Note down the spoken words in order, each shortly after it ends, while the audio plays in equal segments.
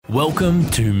Welcome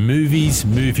to Movies,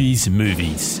 Movies,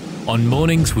 Movies on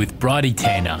Mornings with Bridie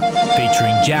Tanner,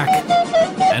 featuring Jack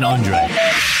and Andre.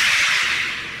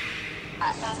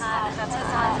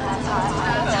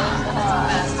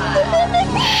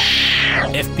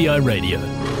 FBI Radio.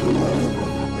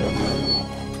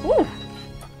 Ooh.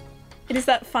 It is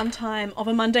that fun time of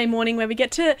a Monday morning where we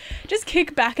get to just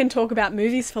kick back and talk about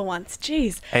movies for once.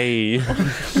 Jeez. Hey.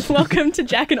 Welcome to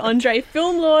Jack and Andre,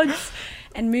 film lords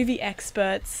and movie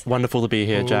experts. Wonderful to be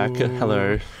here, Jack. Ooh.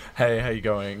 Hello. Hey, how you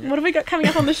going? What have we got coming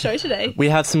up on the show today? We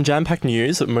have some jam-packed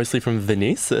news, mostly from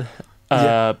Venice.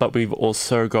 But we've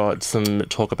also got some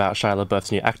talk about Shia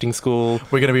LaBeouf's new acting school.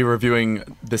 We're going to be reviewing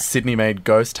the Sydney-made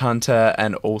Ghost Hunter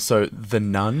and also The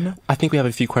Nun. I think we have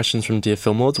a few questions from Dear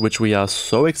Film Lords, which we are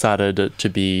so excited to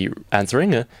be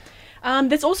answering.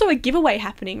 There's also a giveaway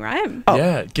happening, right?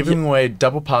 Yeah, giving away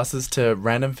double passes to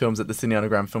random films at the Sydney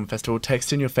Underground Film Festival.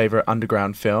 Text in your favourite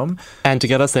underground film. And to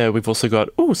get us there, we've also got...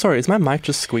 Oh, sorry, is my mic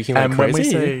just squeaking like And crazy? when we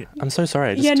say... I'm so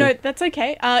sorry. No, that's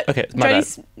okay. Okay, my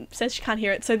Jodie bad. says she can't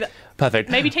hear it, so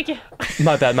Perfect. maybe take your...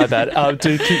 My bad.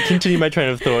 To continue my train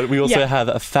of thought, we also Yeah. have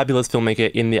a fabulous filmmaker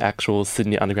in the actual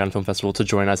Sydney Underground Film Festival to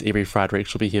join us, Avery Friedrich.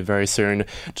 She'll be here very soon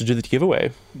to do the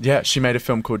giveaway. Yeah, she made a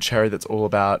film called Cherry that's all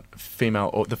about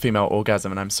the female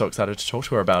orgasm, and I'm so excited to talk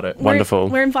to her about it. Wonderful.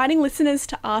 We're inviting listeners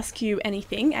to ask you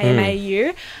anything,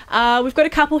 AMAU. We've got a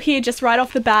couple here just right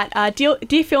off the bat.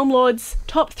 Dear Film Lords,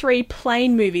 top 3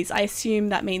 plane movies. I assume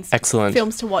that means Excellent.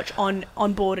 films to watch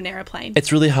on board an aeroplane.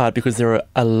 It's really hard because there are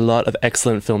a lot of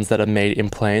excellent films that are made in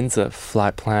planes,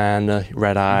 Flight Plan,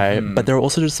 Red Eye, but there are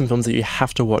also just some films that you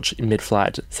have to watch in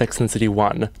mid-flight. Sex and the City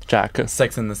 1, Jack.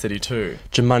 Sex and the City 2.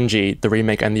 Jumanji, the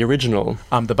remake and the original.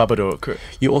 The Babadook.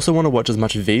 You also want to watch as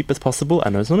much Veep as possible. I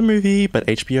know it's not a movie, but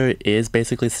HBO is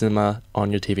basically cinema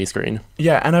on your TV screen.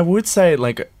 Yeah, and I would say,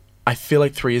 I feel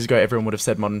like 3 years ago everyone would have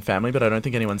said Modern Family, but I don't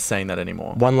think anyone's saying that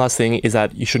anymore. One last thing is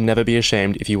that you should never be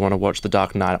ashamed if you want to watch The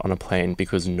Dark Knight on a plane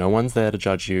because no one's there to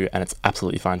judge you and it's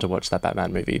absolutely fine to watch that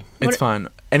Batman movie. It's fine.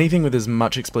 Anything with as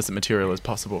much explicit material as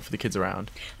possible for the kids around.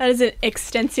 That is an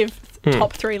extensive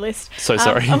top 3 list. So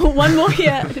sorry. One more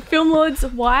here. Film Lords,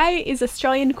 why is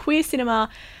Australian queer cinema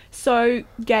so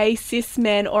gay, cis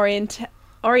men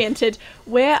oriented?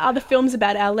 Where are the films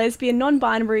about our lesbian,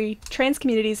 non-binary, trans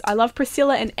communities? I love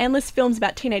Priscilla and endless films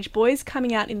about teenage boys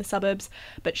coming out in the suburbs,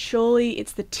 but surely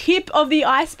it's the tip of the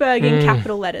iceberg in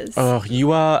capital letters. Oh,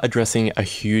 you are addressing a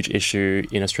huge issue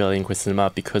in Australian queer cinema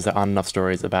because there aren't enough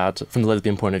stories about from the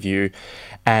lesbian point of view,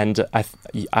 and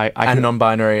and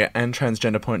non-binary and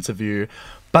transgender points of view.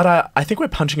 But I think we're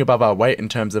punching above our weight in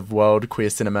terms of world queer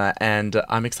cinema, and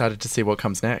I'm excited to see what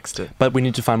comes next. But we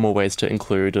need to find more ways to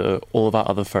include all of our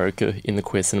other folk in the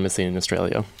queer cinema scene in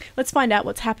Australia. Let's find out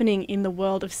what's happening in the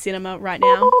world of cinema right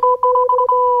now.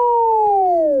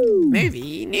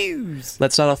 Movie news.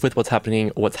 Let's start off with what's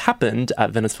happened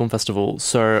at Venice Film Festival.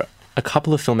 So a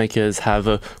couple of filmmakers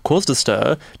have caused a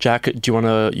stir. Jack, do you want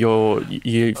to,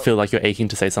 you feel like you're aching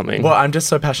to say something? Well, I'm just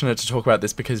so passionate to talk about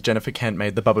this because Jennifer Kent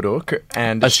made The Babadook.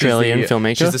 And Australian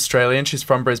filmmaker? She's Australian. She's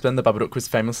from Brisbane. The Babadook was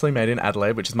famously made in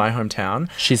Adelaide, which is my hometown.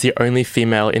 She's the only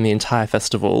female in the entire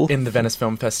festival. In the Venice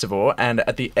Film Festival. And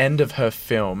at the end of her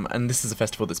film, and this is a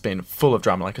festival that's been full of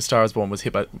drama, like A Star is Born was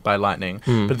hit by lightning.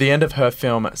 But at the end of her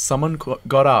film, someone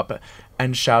got up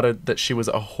and shouted that she was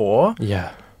a whore.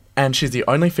 Yeah. And she's the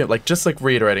only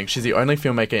reiterating, she's the only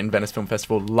filmmaker in Venice Film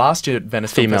Festival. Last year at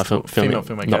Venice Film Festival, female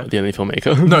filmmaker. Not the only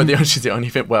filmmaker. No, she's the only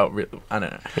I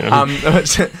don't know.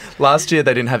 Yeah. Last year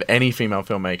they didn't have any female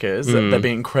filmmakers. They're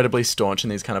being incredibly staunch in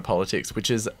these kind of politics, which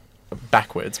is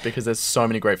backwards because there's so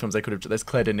many great films they could have. There's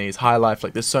Claire Denis, High Life.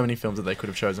 There's so many films that they could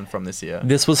have chosen from this year.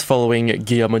 This was following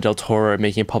Guillermo del Toro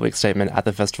making a public statement at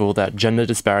the festival that gender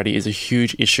disparity is a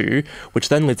huge issue, which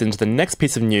then leads into the next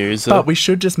piece of news. But we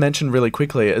should just mention really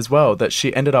quickly as well that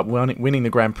she ended up winning the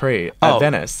Grand Prix at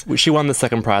Venice. She won the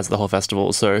second prize of the whole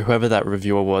festival, so whoever that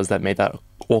reviewer was that made that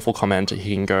awful comment,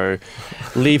 he can go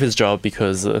leave his job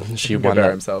because she won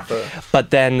that. Himself, but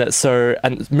then,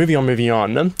 and moving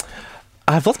on.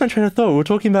 I've lost my train of thought. We're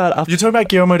talking about... You're talking about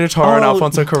Guillermo del Toro and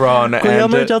Alfonso Cuarón.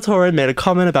 Guillermo del Toro made a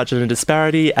comment about gender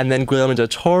disparity, and then Guillermo del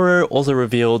Toro also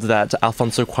revealed that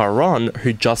Alfonso Cuarón,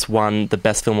 who just won the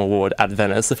Best Film Award at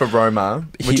Venice... For Roma,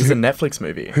 which is a Netflix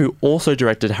movie. Who also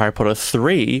directed Harry Potter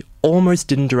 3, almost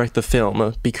didn't direct the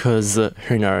film because,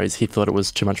 who knows, he thought it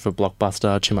was too much of a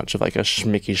blockbuster, too much of like a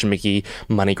schmicky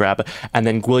money grab. And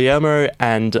then Guillermo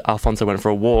and Alfonso went for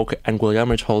a walk, and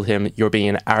Guillermo told him, "You're being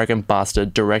an arrogant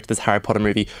bastard, direct this Harry Potter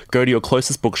movie, go to your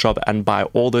closest bookshop and buy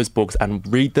all those books and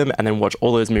read them and then watch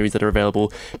all those movies that are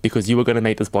available because you were going to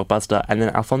make this blockbuster." And then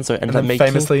Alfonso ended up making...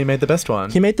 famously, he made the best one.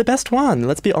 He made the best one,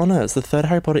 let's be honest. The third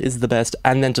Harry Potter is the best.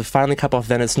 And then to finally cap off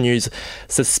Venice news,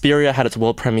 Suspiria had its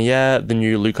world premiere, the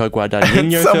new Luca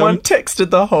Guadagnino Someone film. texted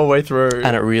the whole way through.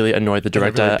 And it really annoyed the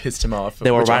director. And it really pissed him off,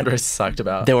 They were which right, Andre's psyched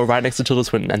about. They were right next to Tilda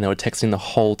Swinton and they were texting the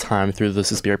whole time through the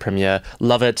Suspiria premiere.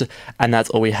 Love it. And that's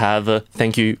all we have.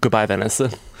 Thank you. Goodbye, Venice.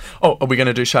 Oh, are we going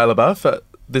to do Shia LaBeouf?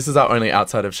 This is our only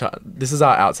outside of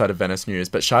Venice news,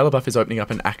 but Shia LaBeouf is opening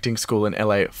up an acting school in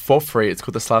LA for free. It's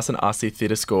called the Slassen RC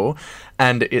Theatre School,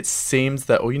 and it seems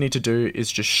that all you need to do is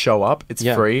just show up. It's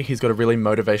free. He's got a really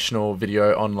motivational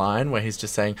video online where he's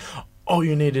just saying, all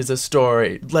you need is a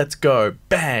story. Let's go.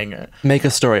 Bang. Make a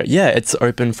story. Yeah, it's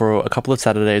open for a couple of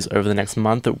Saturdays over the next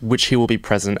month, which he will be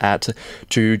present at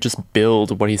to just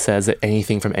build what he says,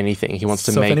 anything from anything. He wants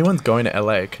to make... So if anyone's going to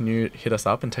LA, can you hit us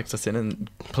up and text us in and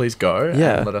please go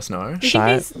and let us know? Do you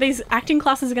think these acting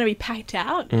classes are going to be packed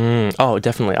out? Oh,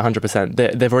 definitely,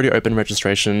 100%. They've already opened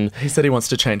registration. He said he wants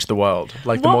to change the world.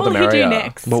 Like, the more the merrier. What will he do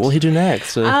next? What will he do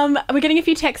next? We're getting a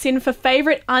few texts in for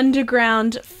favourite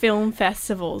underground film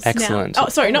festivals. Excellent. Now,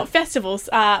 sorry, not festivals.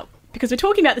 Because we're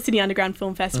talking about the Sydney Underground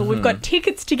Film Festival. We've got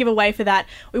tickets to give away for that.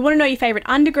 We want to know your favourite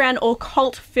underground or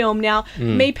cult film. Now,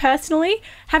 me personally,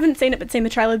 haven't seen it but seen the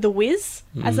trailer, The Wiz,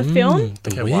 as a film.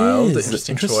 The Okay, wild. Wiz.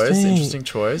 Interesting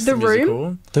choice. The Room.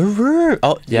 Musical. The Room.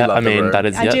 Oh, yeah, love I The mean, Room. that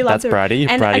is, I do love that's Brady.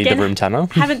 And Brady, again, the Room Tanner.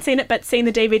 Haven't seen it but seen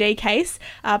the DVD case.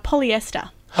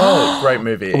 Polyester. Oh, great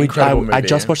movie. Incredible movie. I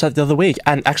just watched that the other week.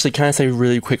 And actually, can I say a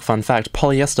really quick fun fact?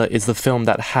 Polyester is the film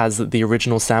that has the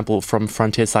original sample from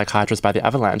Frontier Psychiatrist by the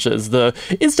Avalanches.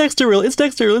 It's Dexter real, it's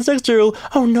Dexter real, it's Dexter real.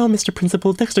 Oh no, Mr.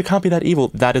 Principal, Dexter can't be that evil.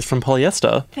 That is from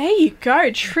Polyester. There you go.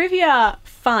 Trivia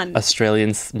fun.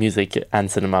 Australian music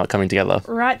and cinema coming together.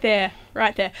 Right there.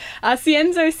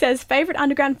 Cienzo says, favourite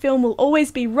underground film will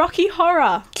always be Rocky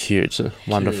Horror. Cute.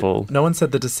 Wonderful. No one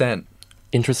said The Descent.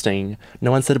 Interesting. No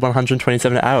one said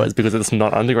 127 hours because it's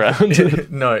not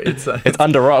underground. No, it's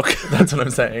under rock. That's what I'm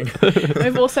saying.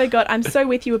 We've also got I'm So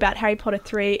With You About Harry Potter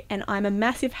 3 and I'm a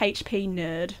massive HP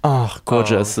nerd. Oh,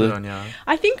 gorgeous. Oh, good on ya.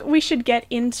 I think we should get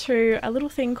into a little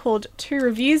thing called 2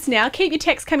 reviews now. Keep your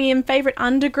texts coming in. Favourite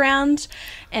underground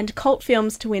and cult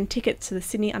films to win tickets to the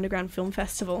Sydney Underground Film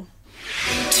Festival.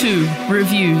 2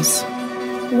 reviews.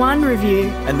 1 review.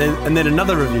 And then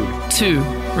another review. 2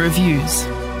 reviews.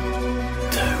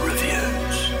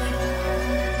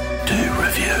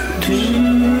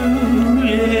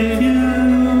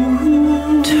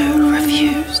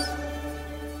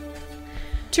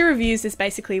 2 reviews is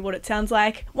basically what it sounds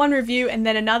like. 1 review and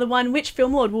then another one. Which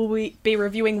film lord will we be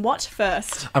reviewing what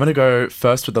first? I'm going to go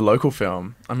first with the local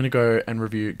film. I'm going to go and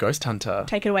review Ghost Hunter.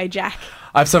 Take it away, Jack.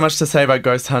 I have so much to say about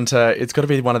Ghost Hunter. It's got to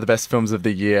be one of the best films of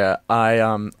the year. I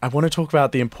want to talk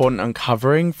about the important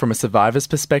uncovering from a survivor's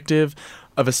perspective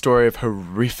of a story of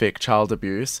horrific child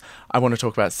abuse. I want to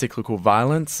talk about cyclical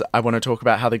violence. I want to talk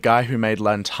about how the guy who made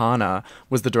Lantana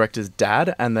was the director's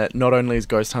dad, and that not only is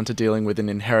Ghost Hunter dealing with an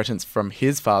inheritance from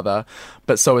his father,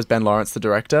 but so is Ben Lawrence, the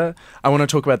director. I want to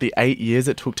talk about the 8 years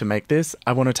it took to make this.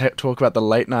 I want to talk about the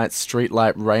late night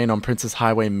streetlight rain on Princess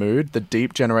Highway mood, the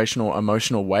deep generational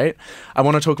emotional weight. I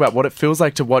want to talk about what it feels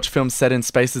like to watch films set in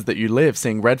spaces that you live,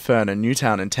 seeing Redfern and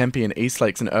Newtown and Tempe and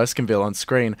Eastlakes and Erskineville on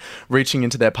screen, reaching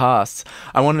into their pasts.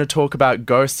 I wanted to talk about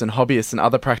ghosts and hobbyists and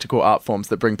other practical art forms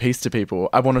that bring peace to people.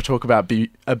 I want to talk about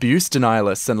abuse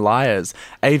denialists and liars,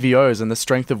 AVOs, and the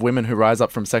strength of women who rise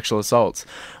up from sexual assaults.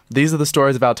 These are the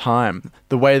stories of our time,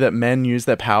 the way that men use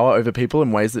their power over people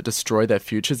in ways that destroy their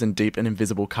futures in deep and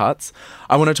invisible cuts.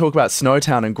 I want to talk about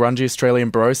Snowtown and grungy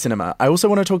Australian bro cinema. I also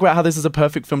want to talk about how this is a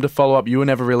perfect film to follow up You Were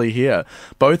Never Really Here.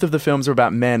 Both of the films are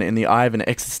about men in the eye of an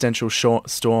existential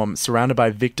storm, surrounded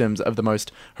by victims of the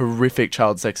most horrific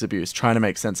child sex abuse, trying to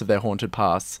make sense of their haunted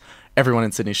pasts. Everyone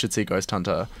in Sydney should see Ghost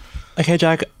Hunter. Okay,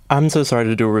 Jack, I'm so sorry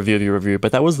to do a review of your review,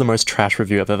 but that was the most trash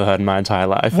review I've ever heard in my entire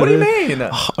life. What do you mean?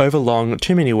 Overlong,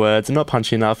 too many words, not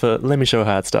punchy enough. Let me show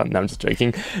how it's done. No, I'm just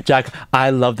joking. Jack, I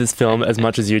love this film as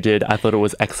much as you did. I thought it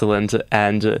was excellent.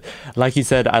 And like you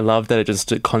said, I love that it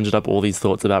just conjured up all these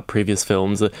thoughts about previous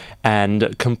films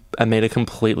and made a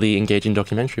completely engaging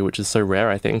documentary, which is so rare,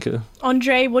 I think.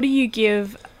 Andre, what do you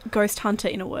give Ghost Hunter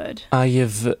in a word? I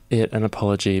give it an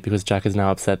apology because Jack is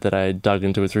now upset that I dug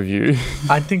into its review.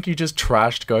 I think you just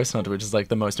trashed Ghost Hunter, which is like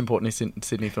the most important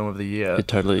Sydney film of the year. It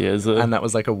totally is. And that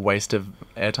was like a waste of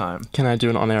airtime. Can I do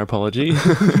an on-air apology?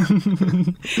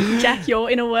 Jack, your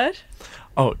in a word?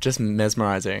 Oh, just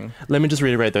mesmerizing. Let me just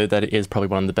reiterate, though, that it is probably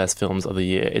one of the best films of the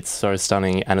year. It's so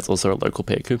stunning, and it's also a local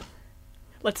pick.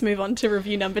 Let's move on to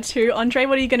review number 2. Andre,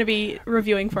 what are you going to be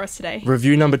reviewing for us today?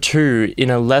 Review number 2, in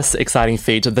a less exciting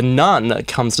feat, The Nun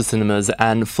comes to cinemas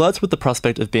and flirts with the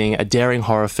prospect of being a daring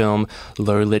horror film,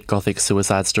 low-lit gothic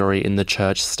suicide story in the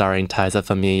church starring Taisa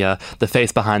Familia, the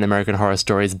face behind American Horror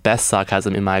Story's best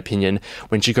sarcasm, in my opinion,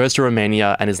 when she goes to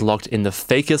Romania and is locked in the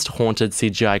fakest haunted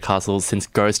CGI castles since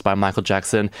Ghost by Michael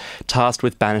Jackson, tasked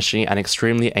with banishing an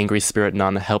extremely angry spirit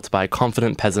nun helped by a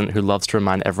confident peasant who loves to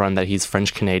remind everyone that he's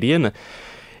French-Canadian.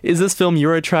 Is this film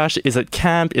Eurotrash? Is it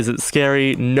camp? Is it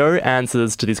scary? No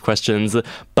answers to these questions,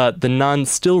 but The Nun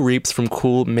still reaps from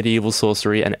cool medieval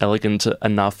sorcery and elegant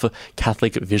enough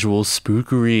Catholic visual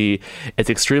spookery. It's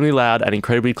extremely loud and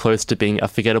incredibly close to being a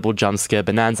forgettable jump scare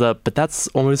bonanza, but that's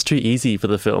almost too easy for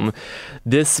the film.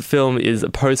 This film is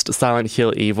post-Silent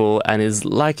Hill evil and is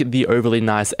like the overly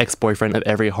nice ex-boyfriend of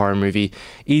every horror movie.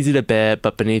 Easy to bear,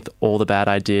 but beneath all the bad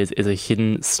ideas is a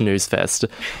hidden snooze fest.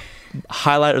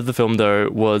 Highlight of the film, though,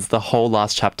 was the whole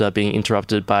last chapter being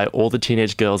interrupted by all the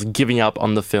teenage girls giving up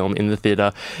on the film in the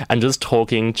theatre and just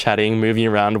talking, chatting, moving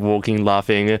around, walking,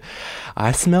 laughing.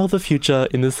 I smell the future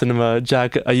in the cinema.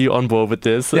 Jack, are you on board with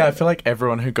this? Yeah, I feel like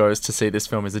everyone who goes to see this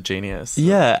film is a genius.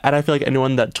 Yeah, and I feel like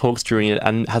anyone that talks during it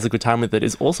and has a good time with it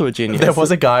is also a genius. There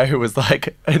was a guy who was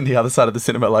like, in the other side of the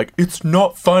cinema, like, it's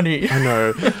not funny. I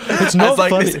know. It's not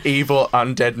like funny. This evil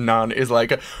undead nun is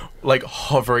like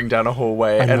hovering down a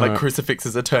hallway and like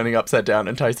crucifixes are turning upside down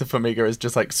and Taisa Farmiga is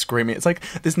just like screaming. It's like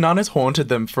this nun has haunted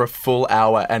them for a full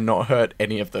hour and not hurt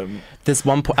any of them. There's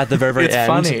one point at the very, very it's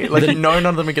end. It's funny. Like, none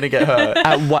of them are going to get hurt.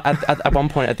 At one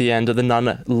point at the end, the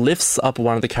nun lifts up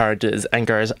one of the characters and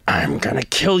goes, "I'm going to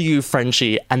kill you,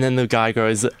 Frenchie." And then the guy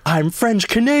goes, "I'm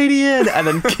French-Canadian," and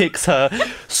then kicks her.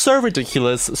 So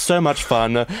ridiculous. So much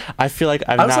fun. I feel like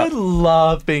I also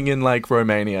love being in like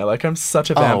Romania. Like, I'm such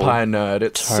a vampire nerd.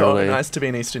 It's so nice to be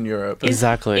in Eastern Europe.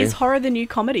 Exactly. Is horror the new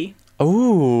comedy?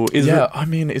 Oh, is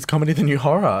comedy the new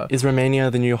horror? Is Romania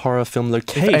the new horror film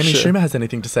location? If Amy Schumer has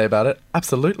anything to say about it,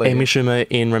 absolutely. Amy Schumer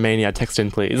in Romania, text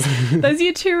in, please. Those are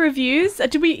your 2 reviews.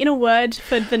 Did we, in a word,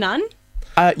 for The Nun?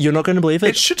 You're not going to believe it.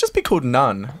 It should just be called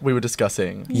Nun, we were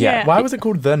discussing. Yeah. Why was it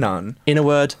called The Nun? In a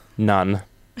word, none.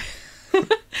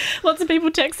 Lots of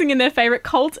people texting in their favourite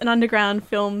cult and underground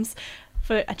films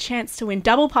for a chance to win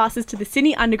double passes to the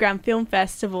Sydney Underground Film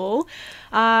Festival.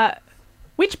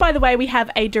 Which, by the way, we have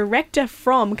a director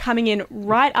from coming in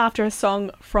right after a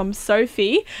song from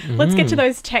Sophie. Let's get to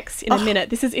those texts in a minute.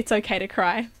 This is It's Okay to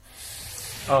Cry.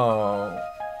 Oh.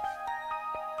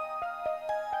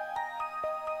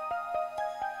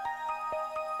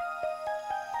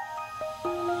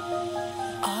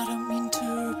 I don't mean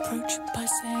to approach you by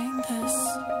saying this.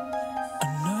 I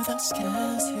know that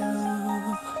scares you.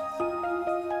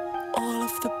 All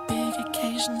of the big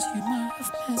occasions you might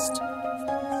have missed.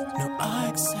 No, I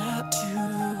accept you.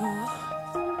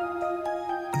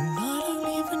 And I don't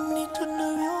even need to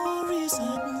know your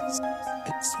reasons.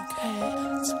 It's okay,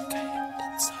 it's okay,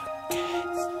 it's okay.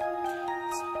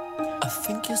 I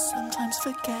think you sometimes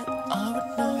forget I would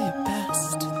know you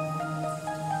best.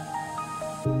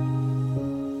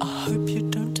 I hope you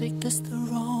don't take this the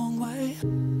wrong way,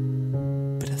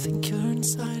 but I think your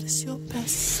inside is your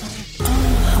best side.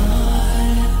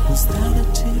 Was that a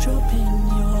teardrop in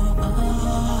your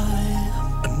eye?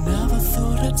 I never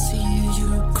thought I'd see you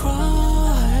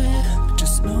cry.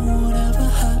 Just know whatever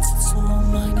hurts, it's all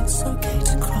mine. It's okay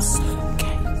to cry. It's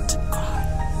okay to cry.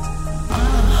 I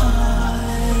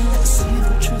can see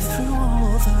the truth through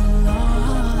all the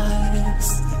lies.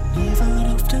 Even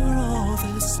after all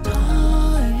this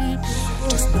time,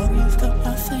 just know you've got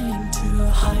nothing to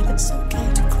hide. It's okay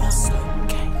to cry. It's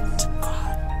okay to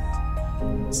cry.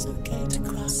 It's okay to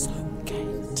cry. It's okay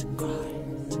to cry.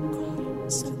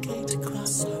 It's okay to cry.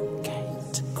 It's okay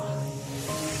to cry.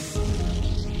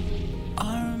 I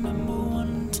remember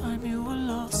one time you were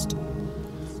lost.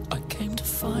 I came to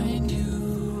find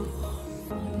you,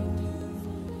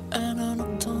 and I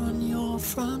knocked on your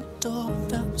front door.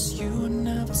 That was you I'd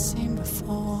never seen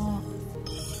before.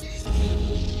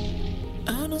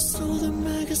 And I saw the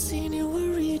magazine you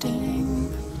were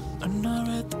reading, and I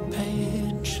read the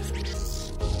page.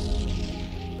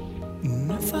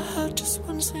 And if I had just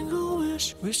one single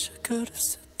wish I could have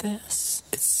said this.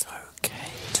 It's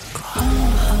okay to cry.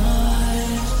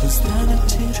 Was that a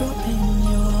teardrop in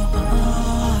your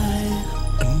eye?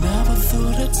 I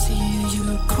thought I'd see you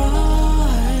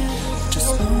cry.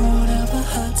 Just know whatever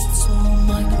hurts, it's all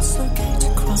mine. It's okay to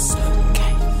cry. It's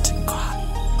okay to cry.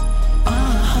 I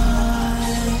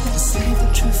say the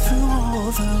truth through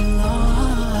all the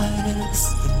lies.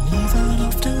 And even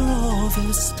after all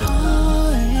this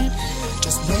time,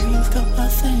 just know you've got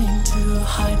nothing to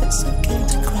hide. It's okay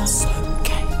to cry. It's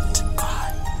okay to cry.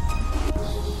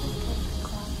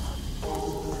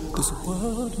 There's a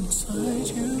world inside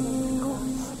you.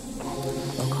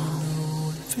 I wanna know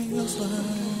what it feels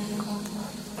like.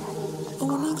 I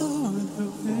wanna go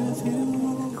there with you.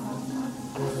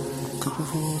 Could we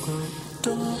walk a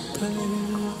dark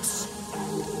place?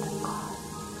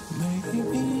 Maybe if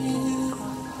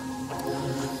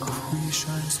we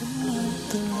shine some light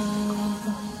there,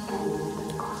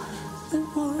 it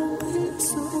won't be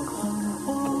so hard. I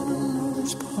wanna know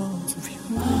there's parts of you.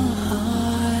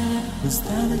 Was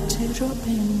that a teardrop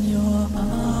in your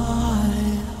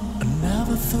eye? I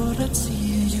never thought I'd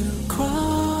see you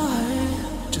cry.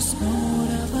 Just know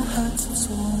whatever hurts, it's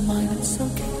all mine. It's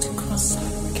okay to cry. It's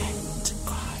okay to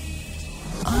cry.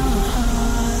 I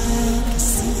can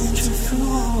see the truth through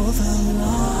all the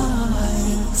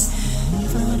lies.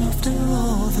 Even after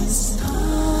all this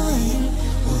time,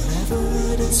 whatever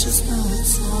it is, just know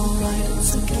it's alright.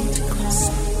 It's okay to cry. It's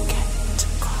okay to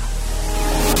cry.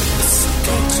 It's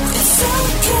okay to cry. It's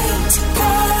okay to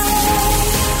cry.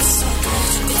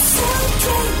 It's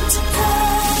okay to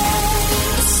cry.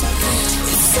 It's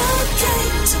okay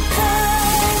to cry.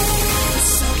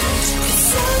 It's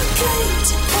okay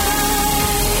to cry.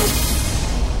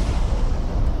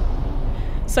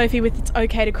 Sophie with It's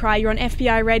Okay to Cry. You're on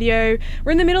FBI Radio.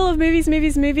 We're in the middle of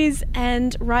movies,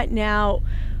 and right now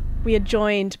we are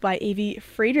joined by Evie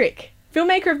Friedrich,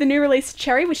 filmmaker of the new release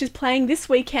Cherry, which is playing this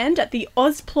weekend at the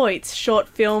Ozploits short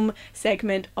film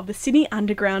segment of the Sydney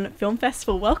Underground Film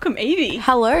Festival. Welcome, Evie.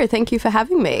 Hello, thank you for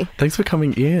having me. Thanks for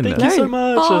coming in. Thank you so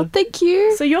much. Oh, thank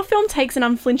you. So your film takes an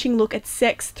unflinching look at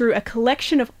sex through a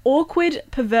collection of awkward,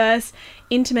 perverse,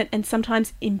 intimate, and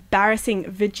sometimes embarrassing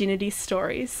virginity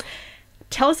stories.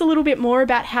 Tell us a little bit more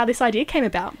about how this idea came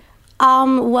about.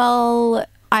 Well,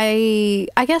 I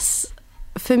guess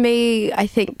for me, I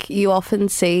think you often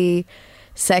see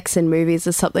sex in movies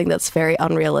as something that's very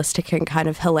unrealistic and kind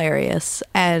of hilarious.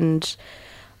 And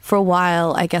for a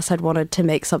while, I guess I'd wanted to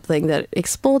make something that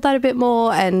explored that a bit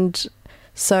more. And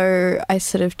so I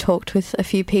sort of talked with a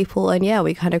few people, and yeah,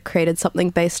 we kind of created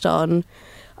something based on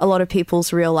a lot of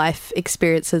people's real life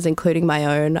experiences, including my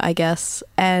own, I guess.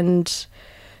 And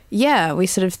yeah, we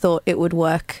sort of thought it would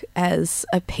work as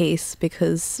a piece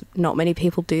because not many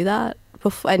people do that.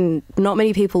 And not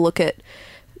many people look at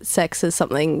sex as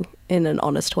something in an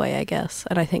honest way, I guess.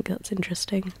 And I think that's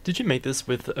interesting. Did you make this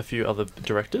with a few other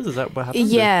directors? Is that what happened?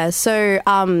 Yeah, so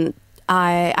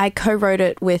I co-wrote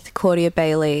it with Claudia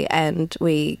Bailey, and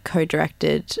we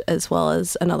co-directed as well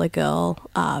as another girl,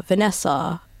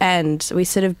 Vanessa. And we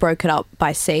sort of broke it up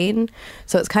by scene.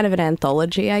 So it's kind of an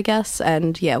anthology, I guess.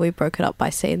 And yeah, we broke it up by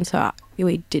scene. So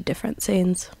we did different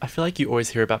scenes. I feel like you always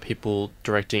hear about people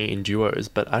directing in duos,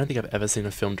 but I don't think I've ever seen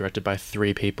a film directed by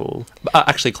 3 people.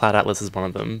 Actually, Cloud Atlas is one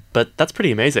of them, but that's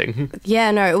pretty amazing.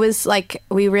 Yeah, no, it was like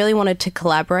we really wanted to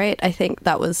collaborate. I think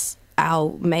that was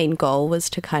our main goal, was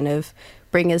to kind of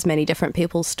bring as many different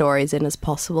people's stories in as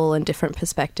possible and different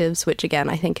perspectives, which again,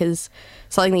 I think is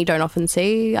something that you don't often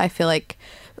see. I feel like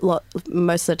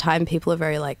most of the time people are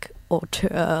very like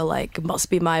auteur, like must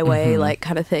be my way, like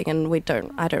kind of thing, and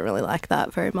I don't really like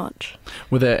that very much.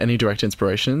 Were there any direct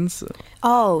inspirations?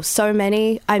 Oh, so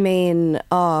many. I mean,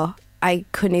 I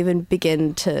couldn't even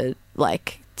begin to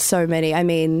like so many. I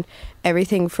mean,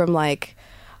 everything from like,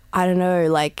 I don't know,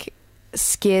 like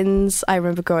Skins. I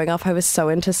remember growing up, I was so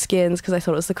into Skins because I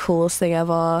thought it was the coolest thing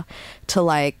ever, to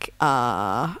like,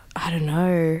 I don't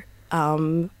know.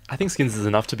 I think Skins is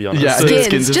enough, to be honest. Yeah,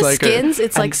 Skins, is just like Skins.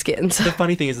 It's like Skins. The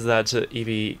funny thing is that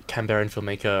Evie Canberran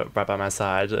filmmaker right by my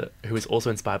side, who is also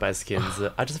inspired by Skins,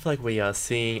 I just feel like we are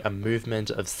seeing a movement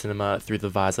of cinema through the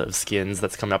visor of Skins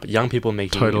that's coming up. Young people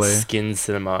making Skins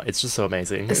cinema. It's just so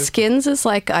amazing. Skins is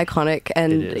like iconic,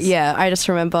 and It is. yeah, I just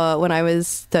remember when I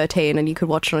was 13 and you could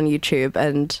watch it on YouTube,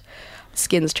 and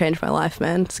Skins changed my life,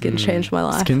 man. Skins changed my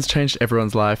life. Skins changed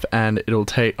everyone's life, and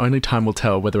only time will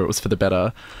tell whether it was for the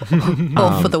better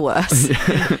or for the worse.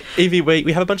 Evie,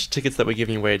 we have a bunch of tickets that we're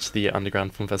giving away to the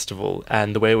Underground Film Festival,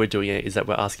 and the way we're doing it is that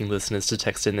we're asking listeners to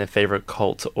text in their favourite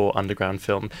cult or underground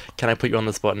film. Can I put you on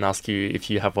the spot and ask you if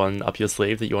you have one up your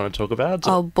sleeve that you want to talk about?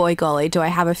 Oh boy golly, do I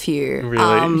have a few.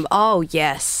 Really? Oh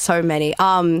yes, so many.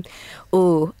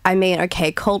 Ooh, I mean,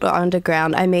 okay, cult or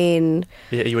underground. I mean,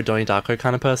 Yeah, are you a Donnie Darko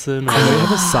kind of person? We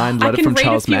have a signed I letter can from read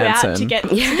Charles a few Manson. out to get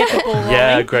the ball rolling.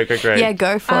 Yeah, great. yeah,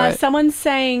 go for it. Someone's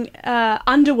saying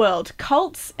underworld,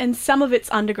 cults, and some of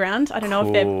it's underground. I don't know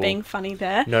if they're Cool. being funny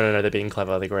there. No, they're being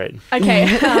clever. They're great.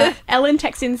 Okay, Ellen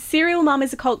texts in, Serial Mum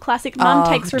is a cult classic. Mum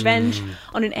takes revenge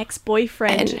on an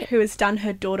ex-boyfriend who has done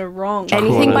her daughter wrong.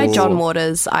 Anything by Cool. John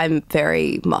Waters, I'm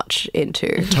very much into.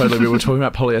 Totally. We were talking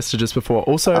about polyester just before.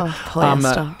 Also,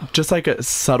 polyester. just like a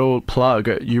subtle plug,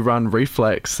 you run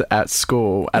Reflex at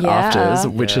school at Yeah. Afters,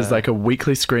 which is Yeah. like a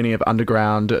weekly screening of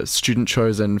underground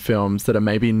student-chosen films that are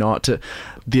maybe not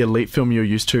the elite film you're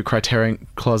used to, Criterion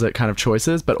Closet kind of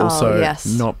choices, but also yes.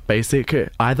 not basic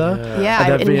either. Yeah,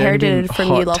 Have I've there been inherited any it from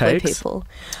hot you lovely takes? people.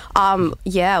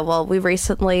 Yeah, well, we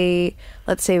recently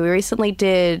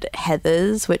did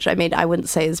Heathers, which I mean, I wouldn't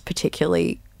say is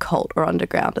particularly cult or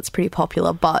underground. It's pretty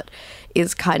popular, but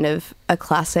is kind of a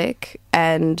classic.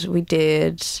 And we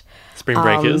did Spring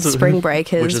Breakers. Spring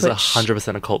Breakers, which is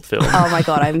 100% a cult film. Oh my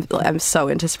god, I'm so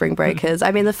into Spring Breakers.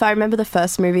 I mean, I remember the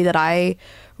first movie that I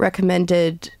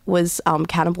recommended was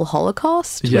Cannibal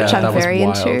Holocaust, Yeah, which that I'm was very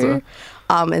wild. into.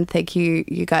 And thank you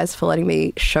guys for letting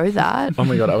me show that. Oh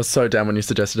my god, I was so down when you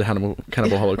suggested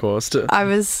Cannibal Holocaust. I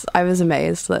was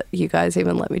amazed that you guys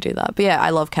even let me do that. But yeah, I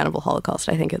love Cannibal Holocaust.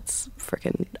 I think it's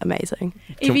freaking amazing.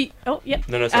 Evie, oh yep.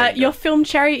 No, sorry, your go. film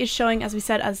Cherry is showing, as we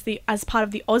said, as part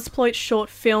of the Ozploit short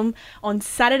film on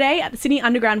Saturday at the Sydney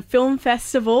Underground Film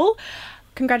Festival.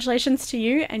 Congratulations to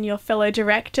you and your fellow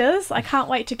directors. I can't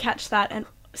wait to catch that and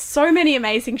so many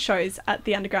amazing shows at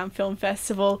the Underground Film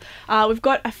Festival. We've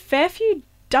got a fair few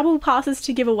double passes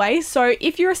to give away, so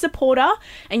if you're a supporter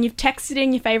and you've texted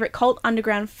in your favourite cult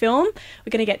underground film, we're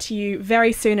going to get to you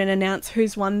very soon and announce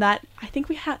who's won that. I think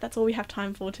that's all we have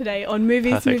time for today on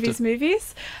Movies. Thank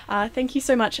you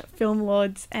so much, Film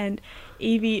Lords and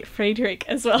Evie Friedrich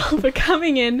as well for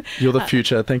coming in. You're the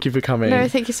future. Thank you for coming. No,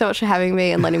 thank you so much for having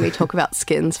me and letting me talk about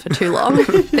skins for too long.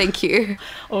 Thank you.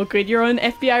 All good. You're on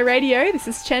FBI Radio. This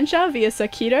is Chencha via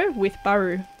Circuito with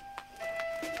Baru.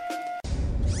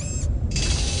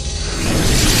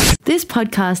 This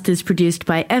podcast is produced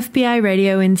by FBI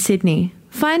Radio in Sydney.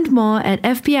 Find more at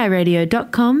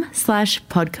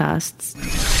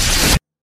fbiradio.com/podcasts.